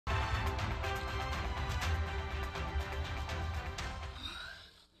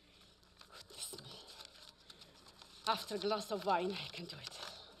After a glass of wine, I can do it.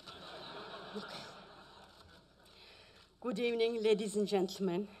 Okay. Good evening, ladies and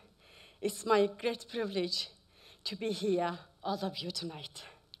gentlemen. It's my great privilege to be here, all of you tonight.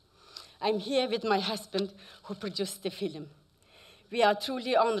 I'm here with my husband, who produced the film. We are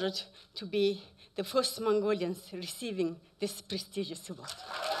truly honored to be the first Mongolians receiving this prestigious award.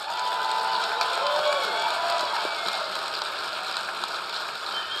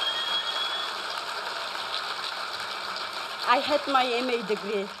 I had my MA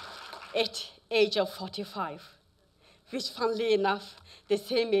degree at age of 45, which, funnily enough, the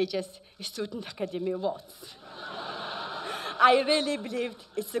same age as Student Academy Awards. I really believed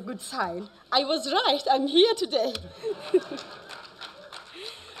it's a good sign. I was right, I'm here today.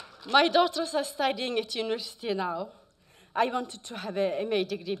 My daughters are studying at university now. I wanted to have a MA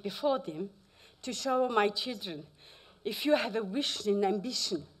degree before them to show my children, if you have a vision and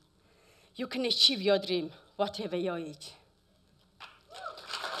ambition, you can achieve your dream, whatever your age.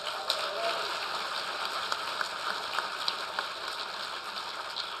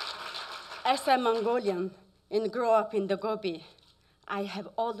 As a Mongolian and grew up in the Gobi, I have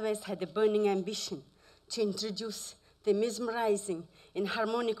always had a burning ambition to introduce the mesmerizing and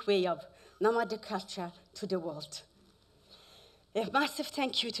harmonic way of nomadic culture to the world. A massive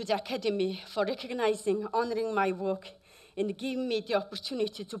thank you to the Academy for recognizing, honoring my work, and giving me the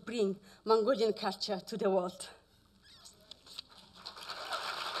opportunity to bring Mongolian culture to the world.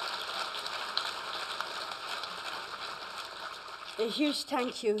 A huge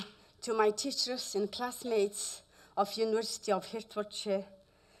thank you to my teachers and classmates of University of Hertfordshire.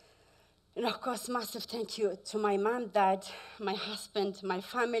 And of course, massive thank you to my mom, dad, my husband, my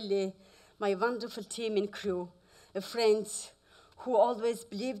family, my wonderful team and crew, friends who always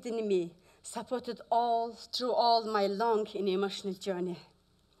believed in me, supported through all my long and emotional journey.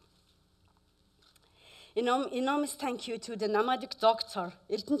 Enormous thank you to the Nomadic Doctor,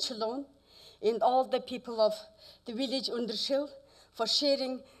 Irton Chalon, and all the people of the village Undershill for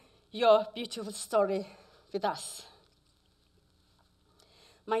sharing your beautiful story with us.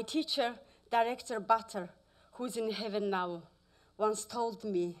 My teacher, Director Butter, who's in heaven now, once told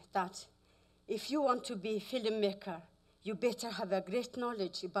me that if you want to be a filmmaker, you better have a great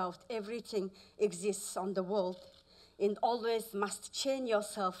knowledge about everything exists on the world and always must chain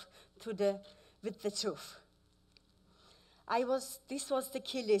yourself with the truth. This was the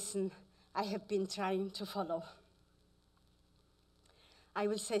key lesson I have been trying to follow. I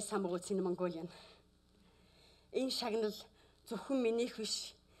will say some words in Mongolian. In shagнал зөвхөн минийх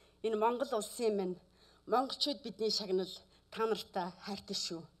биш, энэ Монгол улсын минь монголчууд бидний шагнал та нартай хайртай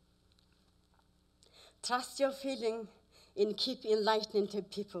шүү. Trust your feeling and keep enlightening to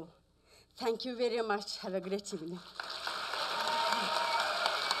people. Thank you very much. Have a great evening.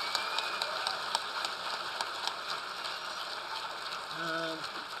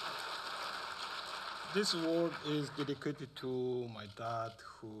 This award is dedicated to my dad,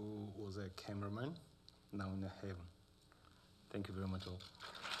 who was a cameraman, now in heaven. Thank you very much all.